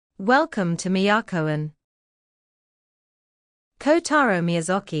Welcome to Miyakoan. Kotaro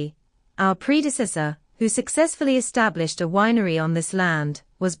Miyazaki, our predecessor, who successfully established a winery on this land,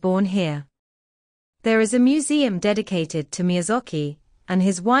 was born here. There is a museum dedicated to Miyazaki and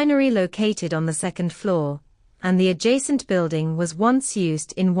his winery located on the second floor, and the adjacent building was once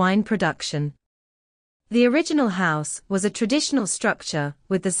used in wine production. The original house was a traditional structure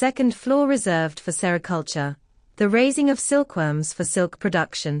with the second floor reserved for sericulture, the raising of silkworms for silk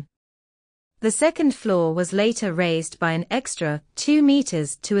production. The second floor was later raised by an extra 2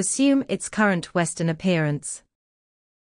 meters to assume its current western appearance.